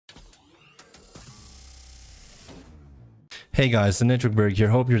Hey guys, the Network Berg here.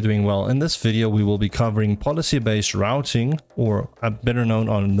 Hope you're doing well. In this video, we will be covering policy-based routing, or better known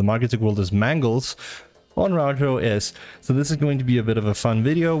on the MikroTik world as Mangles, on Router OS. So this is going to be a bit of a fun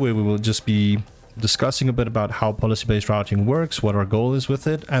video where we will just be discussing a bit about how policy-based routing works, what our goal is with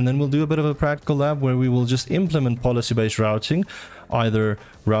it, and then we'll do a bit of a practical lab where we will just implement policy-based routing, either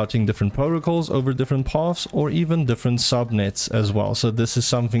routing different protocols over different paths or even different subnets as well. So this is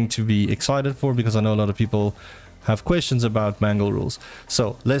something to be excited for because I know a lot of people have questions about Mangle rules.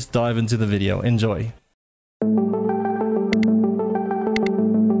 So let's dive into the video. Enjoy.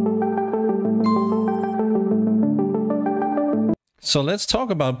 So let's talk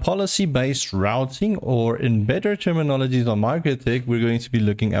about policy-based routing, or in better terminologies on MikroTik, we're going to be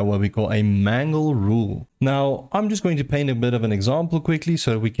looking at what we call a Mangle rule. Now, I'm just going to paint a bit of an example quickly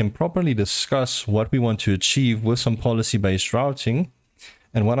so that we can properly discuss what we want to achieve with some policy-based routing.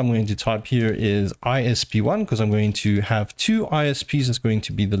 And what I'm going to type here is ISP1, because I'm going to have two ISPs that's going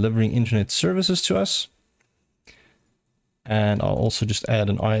to be delivering internet services to us. And I'll also just add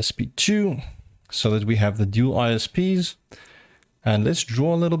an ISP2 so that we have the dual ISPs. And let's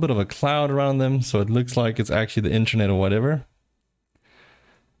draw a little bit of a cloud around them so it looks like it's actually the internet or whatever.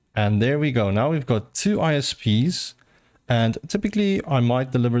 And there we go. Now we've got two ISPs, and typically I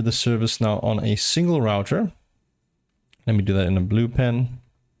might deliver the service now on a single router. Let me do that in a blue pen.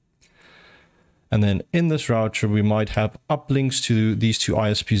 And then in this router, we might have uplinks to these two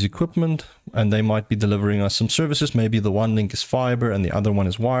ISPs equipment, and they might be delivering us some services. Maybe the one link is fiber and the other one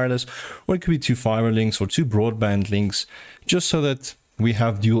is wireless, or it could be two fiber links or two broadband links, just so that we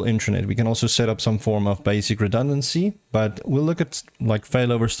have dual internet. We can also set up some form of basic redundancy, but we'll look at like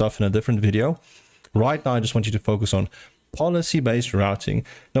failover stuff in a different video. Right now, I just want you to focus on policy-based routing.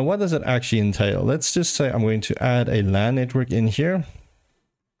 Now, what does it actually entail? Let's just say I'm going to add a LAN network in here.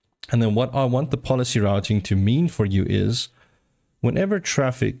 And then what I want the policy routing to mean for you is whenever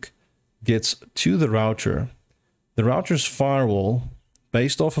traffic gets to the router's firewall,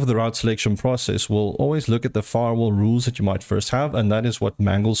 based off of the route selection process, will always look at the firewall rules that you might first have. And that is what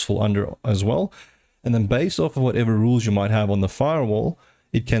Mangles fall under as well. And then based off of whatever rules you might have on the firewall,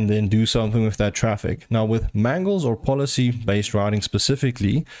 it can then do something with that traffic. Now with Mangles or policy-based routing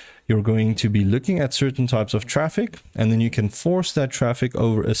specifically, you're going to be looking at certain types of traffic, and then you can force that traffic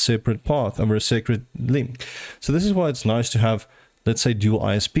over a separate path, over a separate link. So this is why it's nice to have, let's say, dual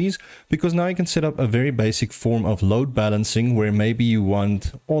ISPs, because now you can set up a very basic form of load balancing where maybe you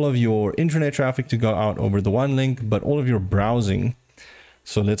want all of your internet traffic to go out over the one link, but all of your browsing,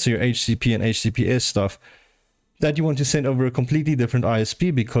 so let's say your HTTP and HTTPS stuff, that you want to send over a completely different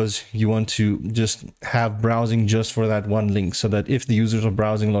ISP because you want to just have browsing just for that one link, so that if the users are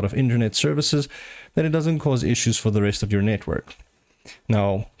browsing a lot of internet services, then it doesn't cause issues for the rest of your network.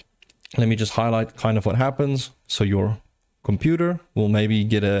 Now, let me just highlight kind of what happens. So your computer will maybe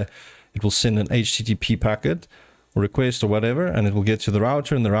get it will send an HTTP packet or request or whatever, and it will get to the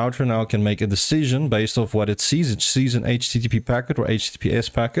router, and the router now can make a decision based off what it sees. It sees an HTTP packet or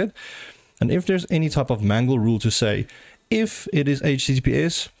HTTPS packet. And if there's any type of Mangle rule to say, if it is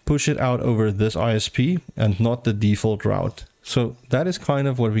HTTPS, push it out over this ISP and not the default route. So that is kind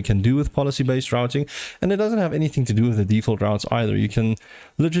of what we can do with policy-based routing. And it doesn't have anything to do with the default routes either. You can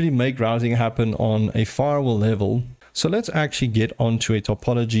literally make routing happen on a firewall level. So let's actually get onto a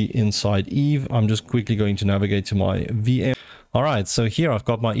topology inside Eve. I'm just quickly going to navigate to my VM. All right, so here I've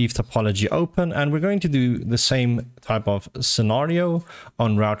got my Eve topology open, and we're going to do the same type of scenario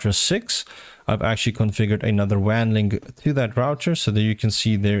on router 6. I've actually configured another WAN link to that router, so that you can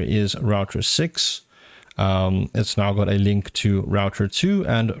see there is router 6. It's now got a link to router 2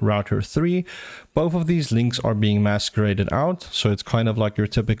 and router 3. Both of these links are being masqueraded out, so it's kind of like your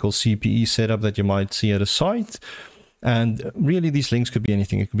typical CPE setup that you might see at a site. And really, these links could be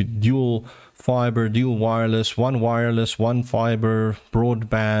anything. It could be dual fiber, dual wireless, one fiber,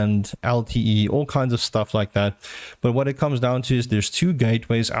 broadband, LTE, all kinds of stuff like that. But what it comes down to is there's two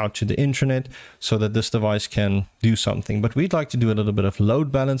gateways out to the internet so that this device can do something. But we'd like to do a little bit of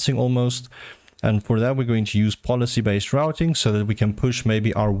load balancing almost. And for that, we're going to use policy-based routing so that we can push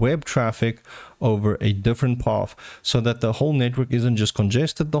maybe our web traffic over a different path so that the whole network isn't just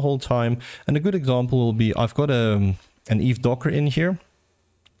congested the whole time. And a good example will be, I've got an Eve Docker in here,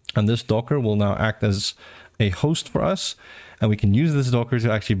 and this Docker will now act as a host for us, and we can use this Docker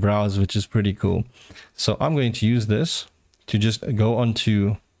to actually browse, which is pretty cool. So I'm going to use this to just go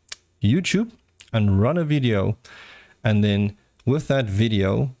onto YouTube and run a video, and then with that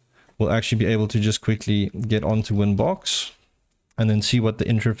video, we'll actually be able to just quickly get onto Winbox and then see what the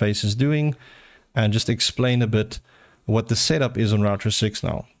interface is doing and just explain a bit what the setup is on router 6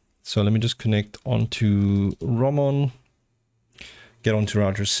 now. So let me just connect onto Ramon. get onto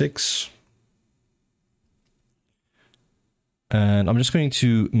router 6. And I'm just going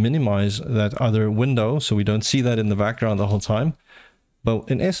to minimize that other window so we don't see that in the background the whole time.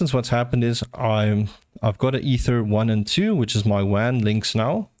 But in essence, what's happened is I've got an Ether 1 and 2, which is my WAN links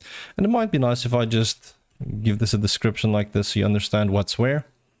now. And it might be nice if I just give this a description like this so you understand what's where.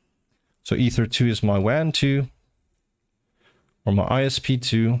 So Ether 2 is my WAN 2, or my ISP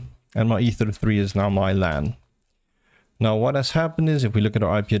 2, and my Ether 3 is now my LAN. Now what has happened is, if we look at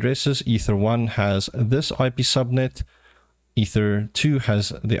our IP addresses, Ether 1 has this IP subnet, Ether 2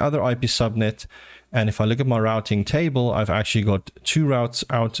 has the other IP subnet, and if I look at my routing table, I've actually got 2 routes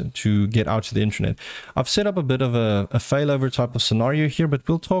out to get out to the internet. I've set up a bit of a failover type of scenario here, but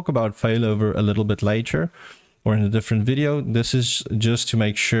we'll talk about failover a little bit later or in a different video. This is just to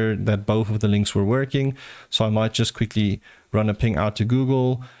make sure that both of the links were working. So I might just quickly run a ping out to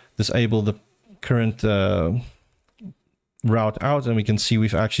Google, disable the current route out, and we can see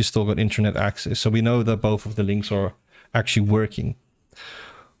we've actually still got internet access. So we know that both of the links are actually working.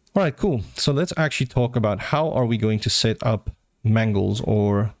 All right, cool. So let's actually talk about how are we going to set up Mangles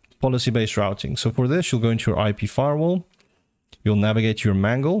or policy-based routing. So for this, you'll go into your IP firewall, you'll navigate to your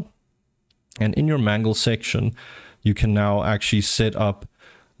Mangle, and in your Mangle section, you can now actually set up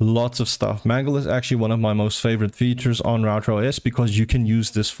lots of stuff. Mangle is actually one of my most favorite features on RouterOS because you can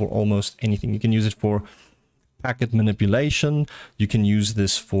use this for almost anything. You can use it for packet manipulation, you can use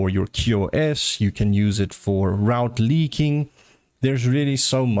this for your QoS, you can use it for route leaking. There's really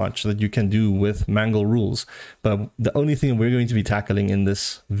so much that you can do with Mangle rules. But the only thing we're going to be tackling in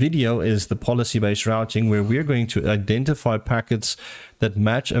this video is the policy-based routing, where we're going to identify packets that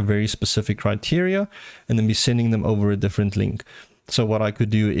match a very specific criteria and then be sending them over a different link. So what I could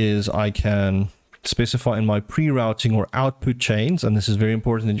do is I can specify in my pre-routing or output chains, and this is very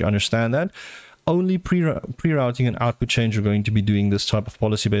important that you understand that, only pre-routing and output chains are going to be doing this type of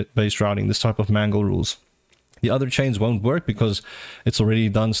policy-based routing, this type of Mangle rules. The other chains won't work because it's already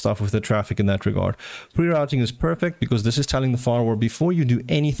done stuff with the traffic in that regard. Pre-routing is perfect because this is telling the firewall, before you do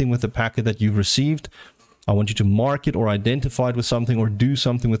anything with the packet that you've received, I want you to mark it or identify it with something or do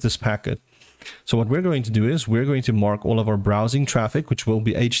something with this packet. So what we're going to do is we're going to mark all of our browsing traffic, which will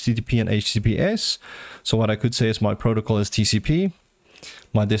be HTTP and HTTPS. So what I could say is my protocol is TCP.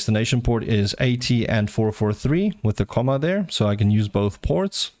 My destination port is AT and 443 with the comma there, so I can use both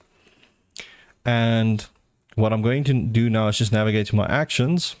ports. And what I'm going to do now is just navigate to my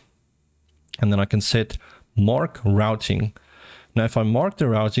actions, and then I can set mark routing. Now, if I mark the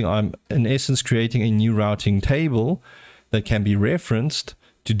routing, I'm in essence creating a new routing table that can be referenced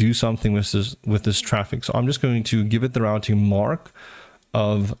to do something with this traffic. So I'm just going to give it the routing mark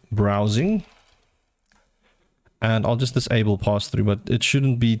of browsing, and I'll just disable pass-through, but it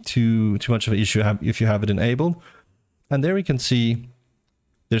shouldn't be too much of an issue if you have it enabled. And there we can see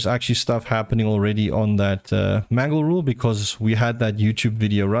there's actually stuff happening already on that Mangle rule because we had that YouTube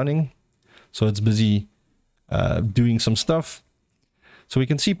video running. So it's busy doing some stuff. So we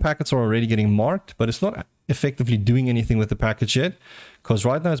can see packets are already getting marked, but it's not effectively doing anything with the packets yet because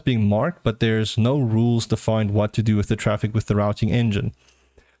right now it's being marked, but there's no rules defined what to do with the traffic with the routing engine.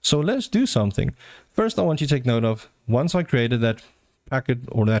 So let's do something. First, I want you to take note of, once I created that packet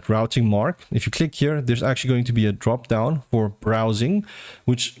or that routing mark, if you click here, there's actually going to be a drop down for browsing,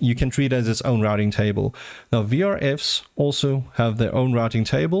 which you can treat as its own routing table. Now, VRFs also have their own routing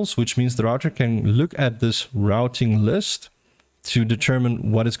tables, which means the router can look at this routing list to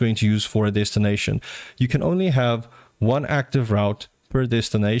determine what it's going to use for a destination. You can only have one active route per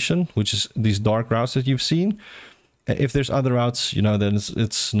destination, which is these dark routes that you've seen. If there's other routes, you know, then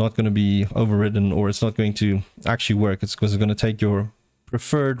it's not going to be overridden, or it's not going to actually work. It's because it's going to take your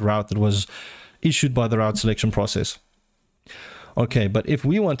preferred route that was issued by the route selection process. Okay, but if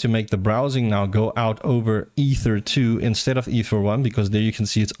we want to make the browsing now go out over Ether 2 instead of Ether 1, because there you can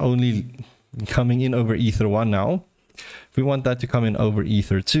see it's only coming in over Ether 1 now. If we want that to come in over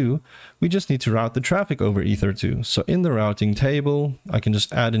Ether 2, we just need to route the traffic over Ether 2. So in the routing table, I can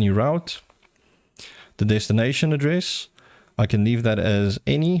just add a new route. The destination address, I can leave that as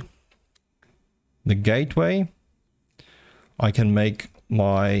any. The gateway, I can make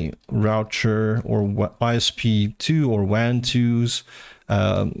my router or ISP2 or WAN2's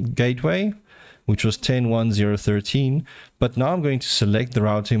gateway, which was 10.1.0.13. But now I'm going to select the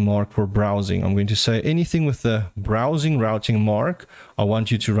routing mark for browsing. I'm going to say anything with the browsing routing mark, I want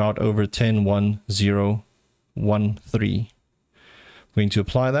you to route over 10.1.0.13. I'm going to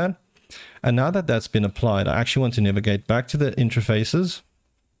apply that. And now that that's been applied, I actually want to navigate back to the interfaces,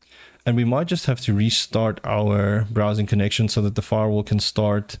 and we might just have to restart our browsing connection so that the firewall can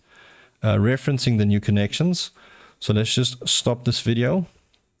start referencing the new connections. So let's just stop this video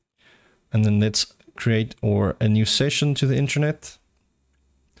and then let's create a new session to the internet.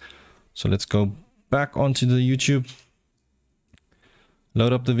 So let's go back onto the YouTube,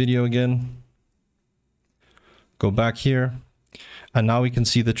 load up the video again, go back here, and now we can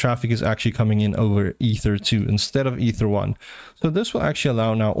see the traffic is actually coming in over Ether 2 instead of Ether 1. So this will actually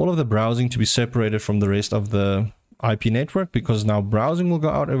allow now all of the browsing to be separated from the rest of the IP network, because now browsing will go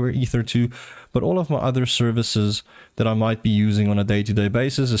out over Ether 2, but all of my other services that I might be using on a day-to-day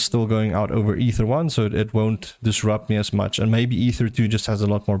basis is still going out over Ether 1, so it won't disrupt me as much. And maybe Ether 2 just has a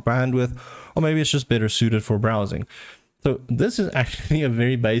lot more bandwidth, or maybe it's just better suited for browsing. So this is actually a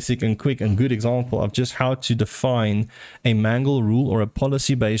very basic and quick and good example of just how to define a Mangle rule or a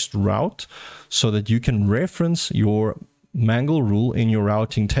policy-based route so that you can reference your Mangle rule in your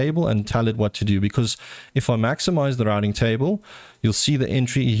routing table and tell it what to do. Because if I maximize the routing table, you'll see the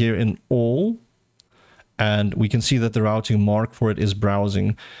entry here in all, and we can see that the routing mark for it is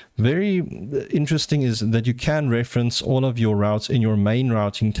browsing. Very interesting is that you can reference all of your routes in your main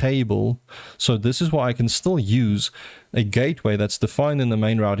routing table. So this is why I can still use a gateway that's defined in the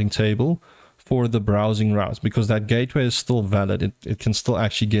main routing table for the browsing routes, because that gateway is still valid. It can still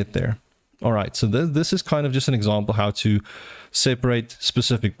actually get there. All right, so this is kind of just an example how to separate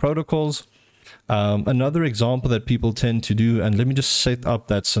specific protocols. Another example that people tend to do, and let me just set up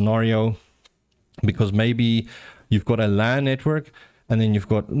that scenario, because maybe you've got a LAN network and then you've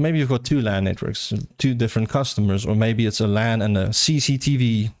got two LAN networks, two different customers, or maybe it's a LAN and a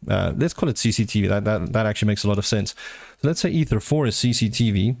CCTV. Let's call it CCTV. That actually makes a lot of sense. So let's say Ether 4 is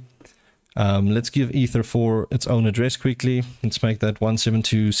CCTV. Let's give Ether 4 its own address quickly. Let's make that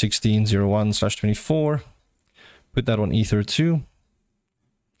 172.16.01/24. Put that on Ether 2.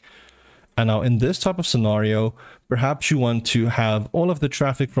 And now in this type of scenario, perhaps you want to have all of the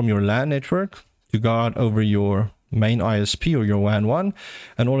traffic from your LAN network to go out over your main ISP or your WAN 1,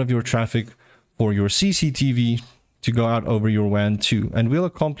 and all of your traffic for your CCTV to go out over your WAN 2. And we'll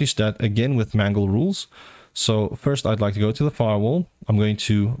accomplish that again with Mangle rules. So first I'd like to go to the firewall. I'm going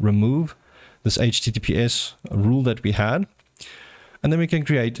to remove this HTTPS rule that we had, and then we can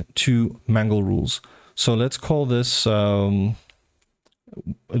create two Mangle rules. So let's call this, it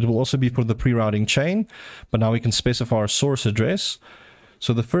will also be for the pre-routing chain, but now we can specify our source address.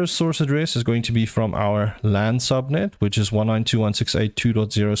 So the first source address is going to be from our LAN subnet, which is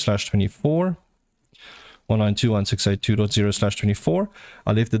 192.168.2.0/24. 192.168.2.0/24.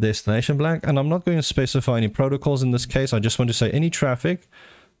 I left the destination blank, and I'm not going to specify any protocols in this case. I just want to say any traffic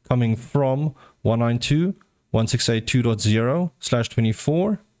coming from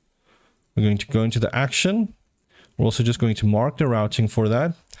 192.168.2.0/24. We're going to go into the action. We're also just going to mark the routing for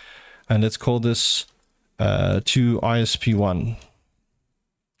that, and let's call this to ISP1.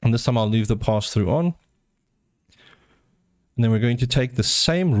 And this time I'll leave the pass-through on. And then we're going to take the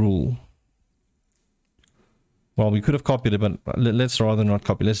same rule. Well, we could have copied it, but let's rather not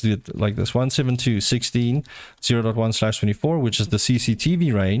copy. Let's do it like this. 172.16.0.1/24, which is the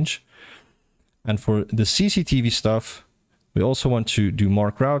CCTV range. And for the CCTV stuff, we also want to do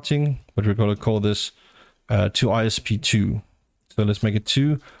mark routing, but we're going to call this to ISP2. So let's make it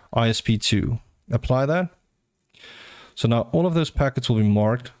to ISP2. Apply that. So now all of those packets will be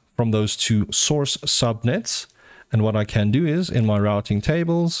marked from those two source subnets. And what I can do is, in my routing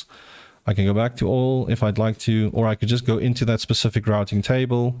tables, I can go back to all if I'd like to, or I could just go into that specific routing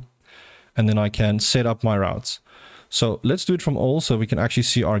table, and then I can set up my routes. So let's do it from all so we can actually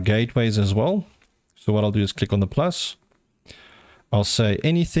see our gateways as well. So what I'll do is click on the plus. I'll say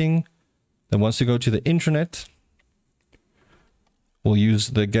anything that wants to go to the intranet. We'll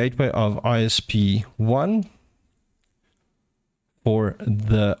use the gateway of ISP1 for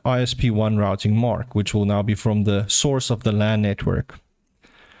the ISP1 routing mark, which will now be from the source of the LAN network.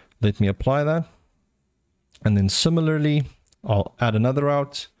 Let me apply that. And then similarly, I'll add another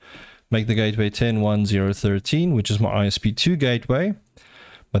route, make the gateway 10.1.0.13, which is my ISP2 gateway.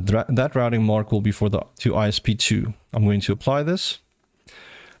 But that routing mark will be for the to ISP2. I'm going to apply this.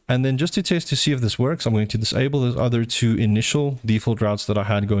 And then just to test to see if this works, I'm going to disable those other two initial default routes that I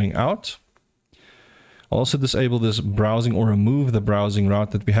had going out. I'll also disable this browsing, or remove the browsing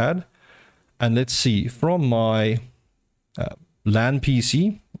route that we had. And let's see, from my LAN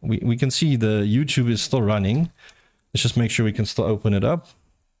PC, we can see the YouTube is still running. Let's just make sure we can still open it up.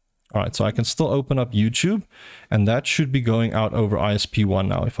 All right, so I can still open up YouTube, and that should be going out over ISP1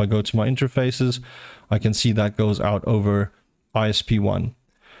 now. If I go to my interfaces, I can see that goes out over ISP1.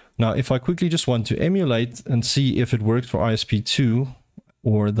 Now, if I quickly just want to emulate and see if it works for ISP2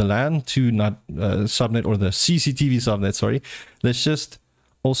 or the LAN 2 subnet, or the CCTV subnet, sorry, let's just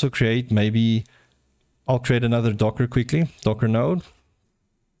also create maybe I'll create another Docker quickly, Docker node.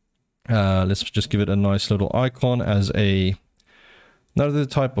 Let's just give it a nice little icon as another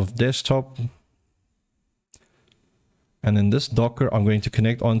type of desktop. And in this Docker, I'm going to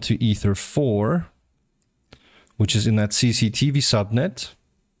connect onto Ether 4, which is in that CCTV subnet.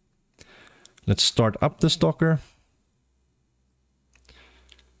 Let's start up this Docker.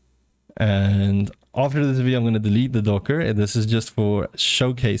 And after this video, I'm going to delete the Docker. This is just for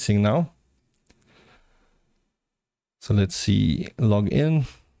showcasing now. So let's see, log in.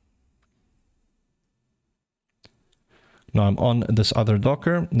 Now I'm on this other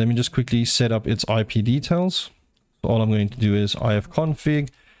Docker. Let me just quickly set up its IP details. So all I'm going to do is ifconfig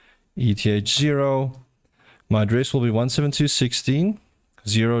eth0. My address will be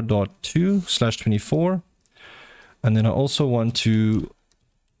 172.16.0.2/24. And then I also want to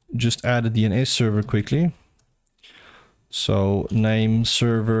just add a DNS server quickly. So name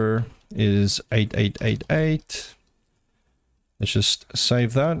server is 8888. Let's just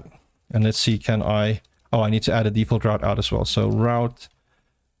save that. And let's see, can I... Oh, I need to add a default route out as well. So route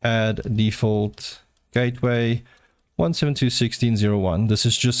add default gateway 172.16.0.1. This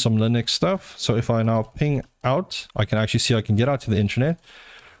is just some Linux stuff. So if I now ping out, I can actually see I can get out to the internet.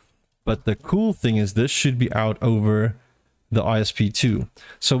 But the cool thing is this should be out over the ISP2.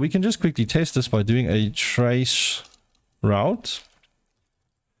 So we can just quickly test this by doing a trace route.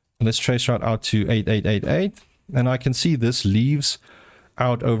 Let's trace route out to 8888. And I can see this leaves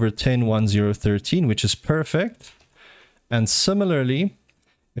out over 10.1.0.13, which is perfect. And similarly,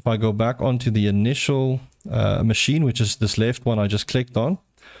 if I go back onto the initial machine, which is this left one I just clicked on,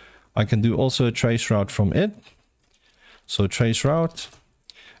 I can do also a trace route from it. So trace route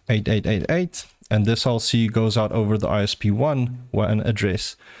 8888, and this I'll see goes out over the ISP1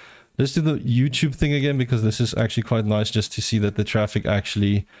 address. Let's do the YouTube thing again, because this is actually quite nice just to see that the traffic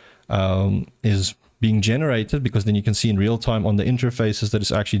actually is being generated, because then you can see in real time on the interfaces that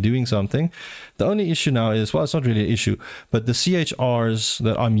it's actually doing something. The only issue now is, well, it's not really an issue, but the CHRs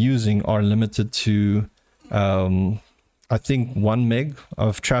that I'm using are limited to, I think 1 meg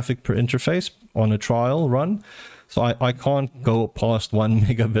of traffic per interface on a trial run. So I can't go past 1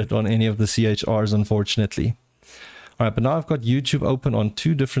 megabit on any of the CHRs, unfortunately. All right, but now I've got YouTube open on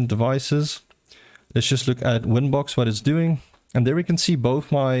 2 different devices. Let's just look at Winbox, what it's doing. And there we can see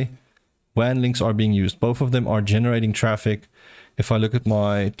both my WAN links are being used. Both of them are generating traffic. If I look at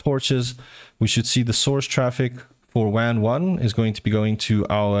my torches, we should see the source traffic for WAN 1 is going to be going to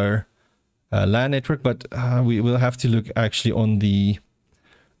our LAN network, but we will have to look actually on the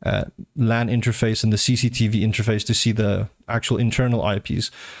LAN interface and the CCTV interface to see the actual internal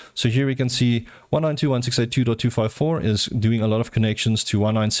IPs. So here we can see 192.168.2.254 is doing a lot of connections to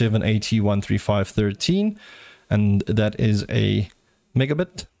 197.80.135.13, and that is a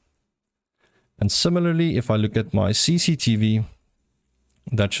megabit. And similarly, if I look at my CCTV,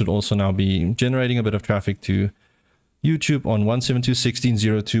 that should also now be generating a bit of traffic to YouTube on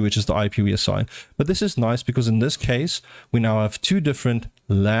 172.16.0.2, which is the IP we assign. But this is nice because in this case, we now have 2 different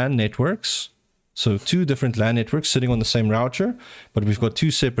LAN networks. So 2 different LAN networks sitting on the same router, but we've got 2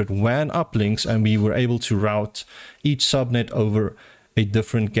 separate WAN uplinks, and we were able to route each subnet over a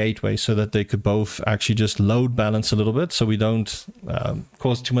different gateway so that they could both actually just load balance a little bit, so we don't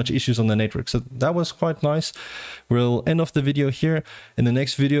cause too much issues on the network. So that was quite nice. We'll end off the video here. In the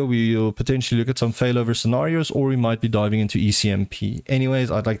next video, we'll potentially look at some failover scenarios, or we might be diving into ECMP. Anyways,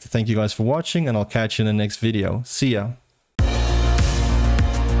 I'd like to thank you guys for watching, and I'll catch you in the next video. See ya.